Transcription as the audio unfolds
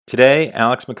Today,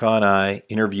 Alex McCaw and I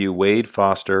interview Wade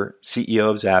Foster, CEO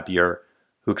of Zapier,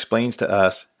 who explains to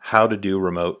us how to do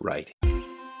remote right.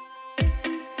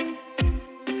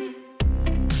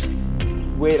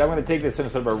 Wade, I'm going to take this in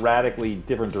sort of a radically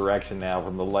different direction now,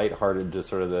 from the lighthearted to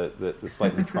sort of the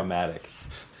slightly traumatic.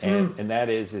 And that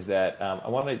is that I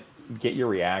want to get your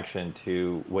reaction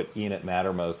to what Ian at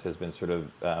Mattermost has been sort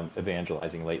of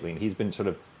evangelizing lately. And he's been sort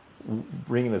of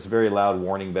ringing this very loud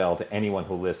warning bell to anyone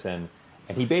who'll listen.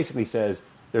 And he basically says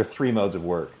there are three modes of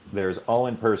work. There's all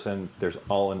in person, there's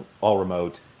all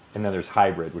remote, and then there's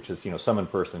hybrid, which is, some in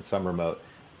person and some remote.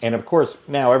 And of course,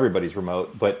 now everybody's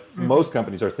remote, but most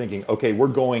companies are thinking, okay, we're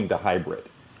going to hybrid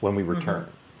when we return.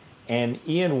 And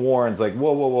Ian warns, like,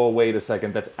 whoa, wait a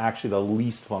second, that's actually the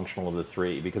least functional of the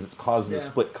three, because it causes a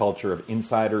split culture of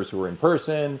insiders who are in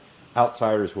person,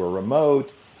 outsiders who are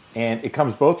remote, and it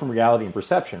comes both from reality and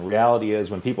perception. Reality is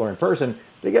when people are in person,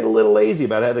 they get a little lazy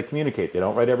about how to communicate. They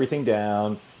don't write everything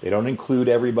down. They don't include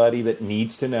everybody that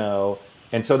needs to know.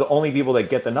 And so the only people that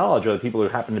get the knowledge are the people who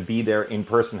happen to be there in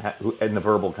person in the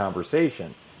verbal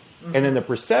conversation. And then the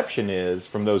perception is,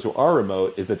 from those who are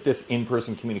remote, is that this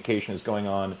in-person communication is going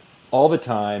on all the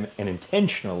time and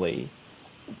intentionally,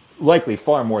 likely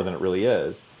far more than it really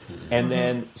is. And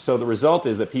then, so the result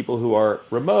is that people who are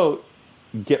remote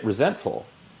get resentful.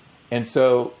 And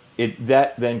so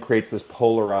that then creates this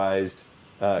polarized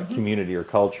community or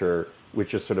culture, which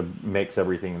just sort of makes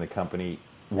everything in the company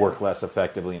work less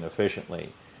effectively and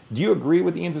efficiently. Do you agree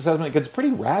with Ian's assessment? Because it's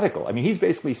pretty radical. I mean, he's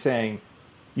basically saying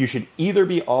you should either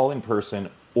be all in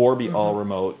person or be all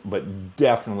remote, but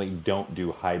definitely don't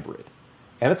do hybrid.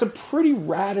 And it's a pretty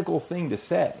radical thing to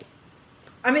say.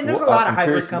 I mean, there's a lot of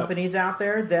hybrid companies out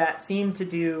there that seem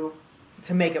to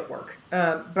make it work.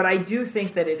 But I do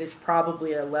think that it is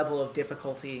probably a level of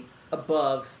difficulty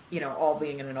above, all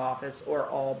being in an office or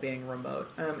all being remote.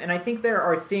 And I think there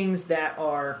are things that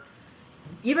are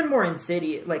even more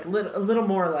insidious, like a little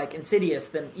more like insidious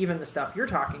than even the stuff you're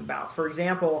talking about. For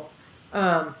example,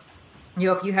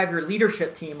 if you have your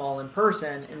leadership team all in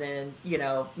person and then,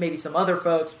 maybe some other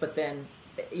folks, but then,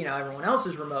 everyone else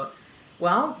is remote.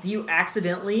 Well, do you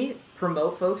accidentally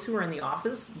promote folks who are in the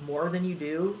office more than you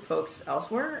do folks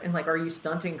elsewhere? And are you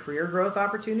stunting career growth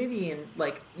opportunity? And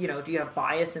do you have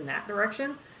bias in that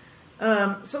direction?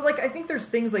 I think there's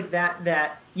things like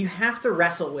that you have to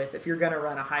wrestle with if you're going to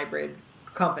run a hybrid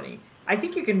company. I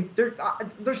think you can.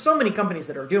 There's so many companies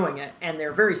that are doing it, and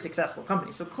they're very successful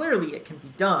companies. So clearly, it can be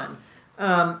done.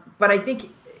 But I think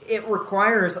it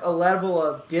requires a level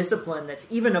of discipline that's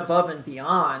even above and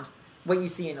beyond what you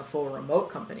see in a full remote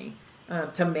company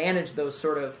to manage those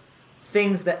sort of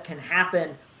things that can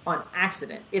happen on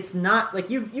accident. It's not like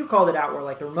you called it out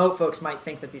where the remote folks might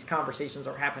think that these conversations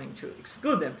are happening to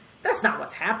exclude them. That's not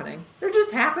what's happening. They're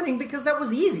just happening because that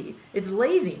was easy. It's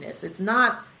laziness. It's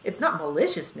not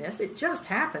maliciousness. It just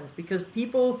happens because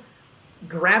people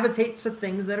gravitate to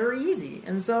things that are easy.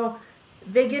 And so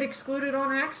they get excluded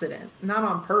on accident, not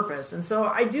on purpose. And so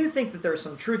I do think that there's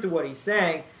some truth to what he's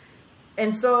saying.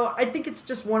 And so I think it's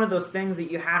just one of those things that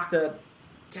you have to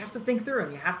think through,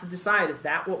 and you have to decide, is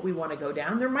that what we want to go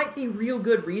down? There might be real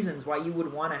good reasons why you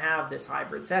would want to have this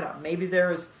hybrid setup. Maybe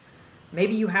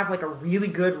you have a really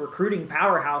good recruiting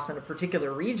powerhouse in a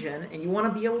particular region and you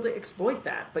want to be able to exploit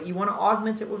that, but you want to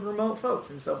augment it with remote folks.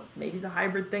 And so maybe the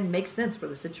hybrid thing makes sense for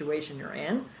the situation you're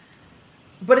in.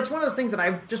 But it's one of those things that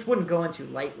I just wouldn't go into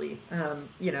lightly.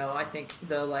 I think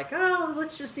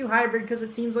let's just do hybrid because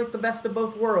it seems like the best of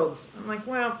both worlds. I'm like,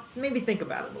 well, maybe think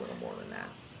about it a little more than that.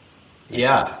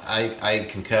 Yeah, I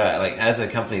concur. As a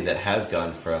company that has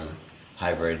gone from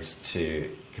hybrid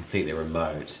to completely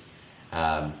remote,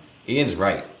 Ian's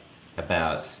right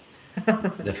about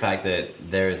the fact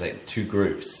that there is two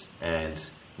groups, and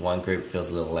one group feels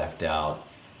a little left out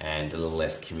and a little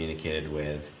less communicated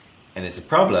with. And it's a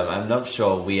problem. I'm not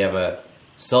sure we ever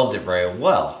solved it very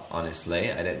well,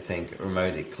 honestly. I don't think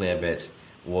remote at Clearbit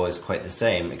was quite the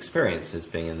same experience as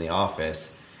being in the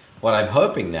office. What I'm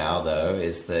hoping now, though,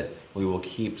 is that we will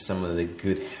keep some of the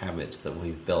good habits that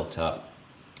we've built up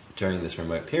during this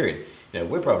remote period.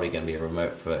 We're probably going to be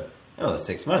remote for another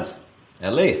 6 months,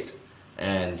 at least.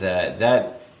 And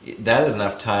that is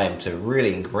enough time to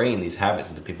really ingrain these habits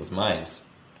into people's minds.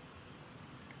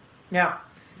 Yeah.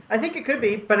 I think it could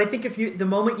be, but I think the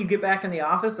moment you get back in the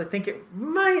office, I think it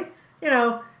might,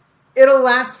 it'll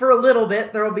last for a little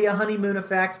bit. There will be a honeymoon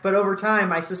effect, but over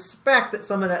time, I suspect that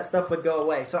some of that stuff would go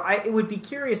away. So it would be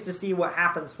curious to see what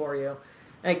happens for you.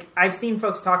 I've seen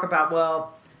folks talk about,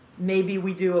 well, maybe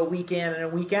we do a week in and a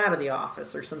week out of the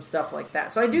office or some stuff like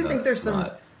that. So I do think there's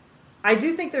some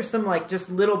just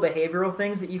little behavioral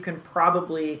things that you can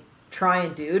probably try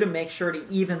and do to make sure to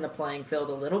even the playing field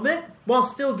a little bit while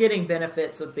still getting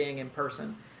benefits of being in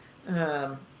person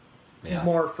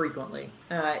more frequently.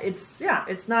 It's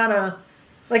not a,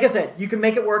 like I said, you can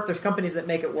make it work. There's companies that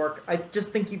make it work. I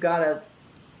just think a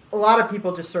lot of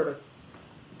people just sort of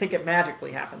think it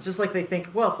magically happens. Just like they think,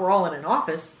 well, if we're all in an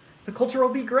office, the culture will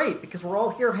be great because we're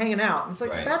all here hanging out. And it's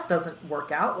like, that doesn't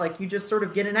work out. Like, you just sort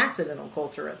of get an accidental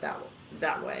culture at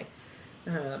that way.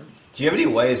 Do you have any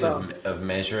ways of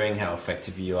measuring how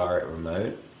effective you are at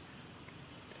remote?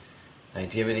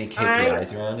 Like, do you have any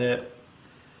KPIs around it?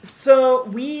 So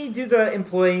we do the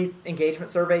employee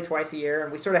engagement survey twice a year,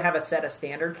 and we sort of have a set of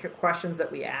standard questions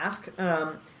that we ask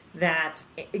that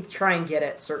try and get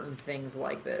at certain things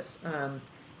like this.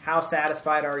 How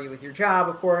satisfied are you with your job,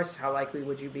 of course? How likely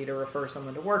would you be to refer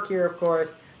someone to work here, of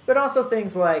course? But also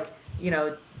things like,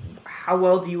 how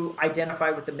well do you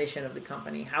identify with the mission of the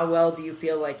company? How well do you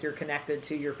feel like you're connected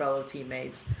to your fellow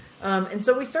teammates? And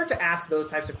so we start to ask those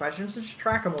types of questions and just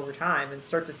track them over time and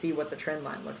start to see what the trend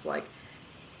line looks like.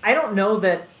 I don't know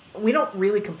that we don't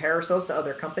really compare ourselves to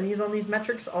other companies on these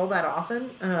metrics all that often,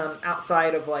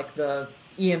 outside of like the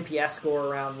ENPS score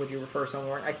around would you refer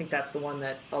someone. I think that's the one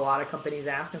that a lot of companies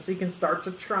ask, and so you can start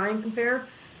to try and compare.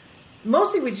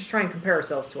 Mostly we just try and compare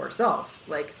ourselves to ourselves.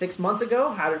 Like 6 months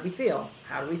ago, how did we feel?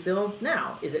 How do we feel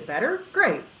now? Is it better?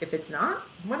 Great. If it's not,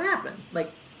 what happened?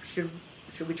 Like, should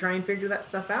we try and figure that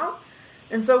stuff out?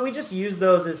 And so we just use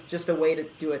those as just a way to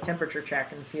do a temperature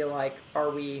check and feel like,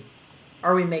 are we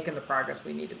making the progress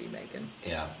we need to be making?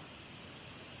 Yeah.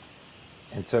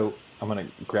 And so I'm going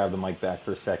to grab the mic back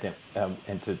for a second,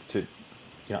 and to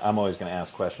I'm always going to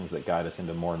ask questions that guide us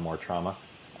into more and more trauma.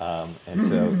 And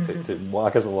so to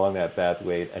walk us along that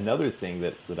pathway, another thing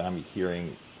that I'm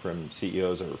hearing from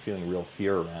CEOs or feeling real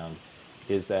fear around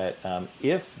is that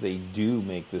if they do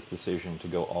make this decision to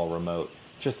go all remote,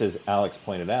 just as Alex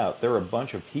pointed out, there are a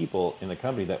bunch of people in the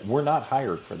company that were not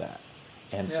hired for that.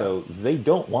 And so they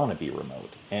don't want to be remote,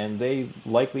 and they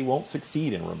likely won't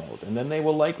succeed in remote, and then they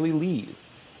will likely leave.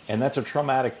 And that's a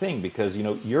traumatic thing because,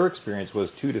 your experience was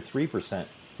 2 to 3%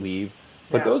 leave,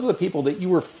 but those are the people that you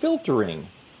were filtering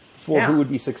for who would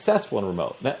be successful in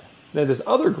remote. Now this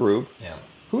other group,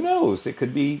 who knows? It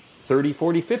could be 30,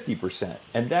 40, 50%.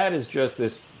 And that is just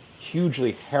this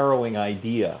hugely harrowing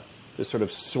idea, this sort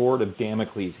of sword of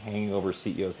Damocles hanging over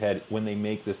CEO's head when they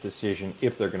make this decision,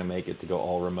 if they're going to make it to go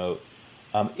all remote.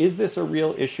 Is this a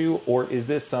real issue, or is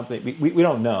this something, we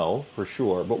don't know for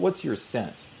sure, but what's your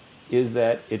sense? Is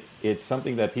that it's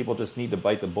something that people just need to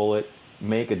bite the bullet,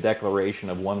 make a declaration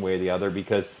of one way or the other?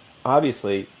 Because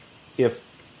obviously, if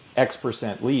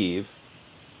X% leave,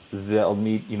 they'll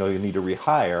need, you need to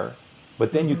rehire,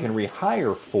 but then you can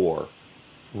rehire for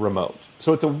remote.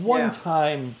 So it's a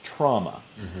one-time trauma,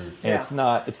 and it's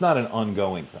not an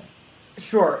ongoing thing.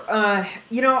 Sure. I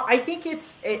think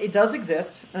it does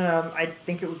exist. I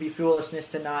think it would be foolishness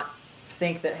to not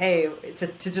think that, hey,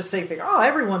 to just say, oh,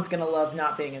 everyone's going to love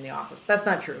not being in the office. That's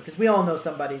not true, because we all know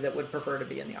somebody that would prefer to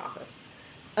be in the office.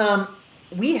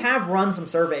 We have run some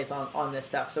surveys on this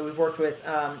stuff. So we've worked with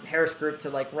Harris Group to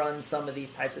run some of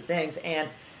these types of things. And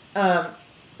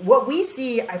what we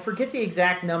see, I forget the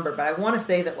exact number, but I want to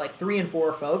say that 3 in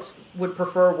 4 folks would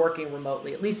prefer working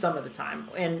remotely, at least some of the time,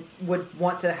 and would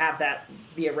want to have that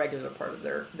be a regular part of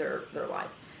their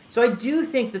life. So I do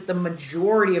think that the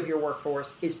majority of your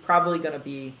workforce is probably going to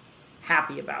be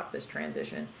happy about this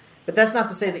transition. But that's not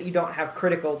to say that you don't have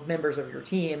critical members of your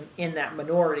team in that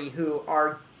minority who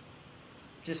are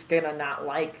just going to not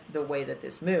like the way that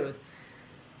this moves.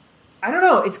 I don't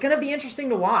know. It's going to be interesting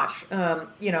to watch.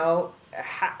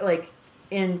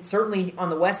 Certainly on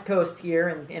the West Coast here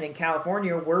and in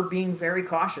California, we're being very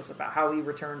cautious about how we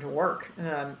return to work.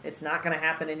 It's not going to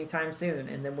happen anytime soon.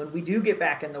 And then when we do get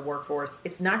back in the workforce,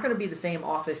 it's not going to be the same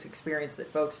office experience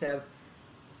that folks have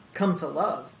come to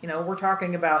love. We're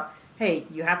talking about, hey,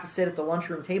 you have to sit at the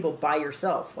lunchroom table by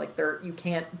yourself. You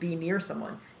can't be near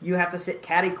someone. You have to sit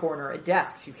catty corner at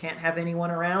desks. You can't have anyone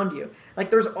around you.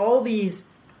 There's all these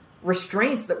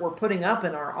restraints that we're putting up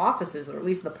in our offices, or at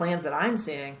least the plans that I'm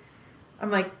seeing. I'm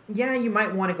like, yeah, you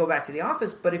might want to go back to the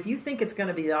office, but if you think it's going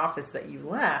to be the office that you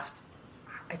left,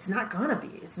 it's not going to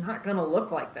be. It's not going to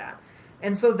look like that.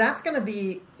 And so that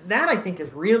I think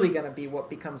is really going to be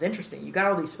what becomes interesting. You got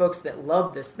all these folks that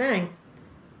love this thing,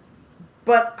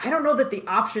 but I don't know that the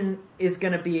option is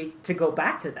going to be to go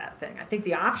back to that thing. I think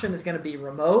the option is going to be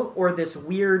remote or this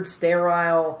weird,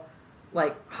 sterile,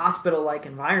 hospital-like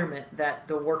environment that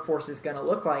the workforce is going to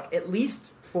look like, at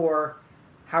least for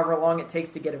however long it takes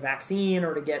to get a vaccine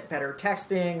or to get better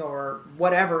texting or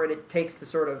whatever it takes to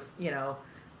sort of,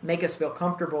 make us feel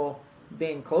comfortable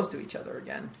being close to each other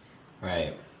again.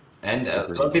 Right. And a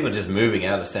lot of people just moving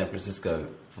out of San Francisco.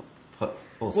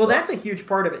 Well, that's a huge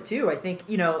part of it too. I think,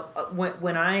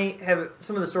 when I have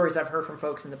some of the stories I've heard from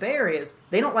folks in the Bay Area is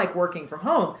they don't like working from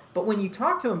home, but when you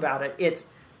talk to them about it, it's,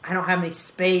 I don't have any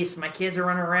space, my kids are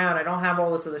running around, I don't have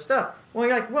all this other stuff. Well,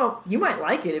 you're like, well, you might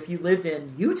like it if you lived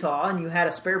in Utah and you had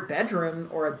a spare bedroom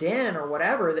or a den or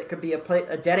whatever that could be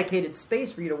a dedicated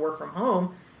space for you to work from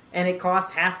home, and it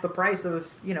cost half the price of,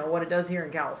 what it does here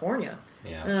in California.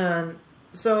 Yeah.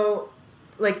 So,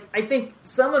 I think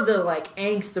some of the,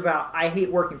 angst about I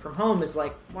hate working from home is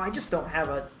well, I just don't have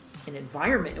an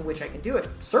environment in which I can do it.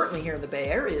 Certainly here in the Bay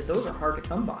Area, those are hard to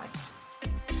come by.